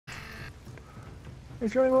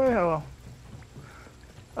He's running away. Oh well.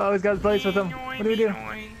 Oh, he's got his buddies with him. What do we do?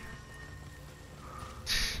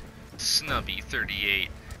 Snubby38.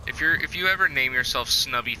 If you ever name yourself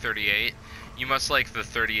Snubby38, you must like the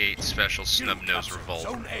 38 special snub nose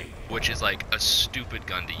revolver, which is like a stupid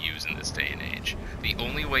gun to use in this day and age. The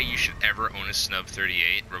only way you should ever own a Snub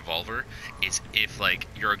 38 revolver is if like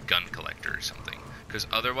you're a gun collector or something, because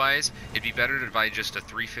otherwise it'd be better to buy just a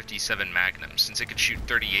 357 Magnum, since it could shoot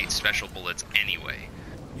 38 special bullets anyway.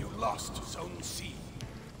 You lost Zone C.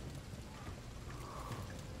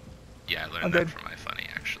 Yeah, I learned that from my funny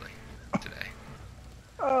actually today.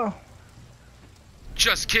 Oh.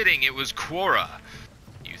 Just kidding, it was Quora.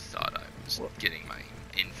 You thought I was getting my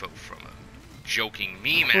info from a joking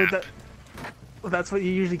meme app. Well, that's what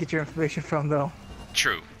you usually get your information from, though.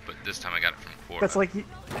 True, but this time I got it from Quora. That's like...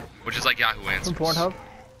 Which is like Yahoo Answers. From Pornhub?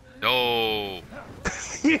 No.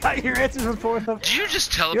 You got your answers from Pornhub? Did you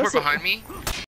just teleport behind me?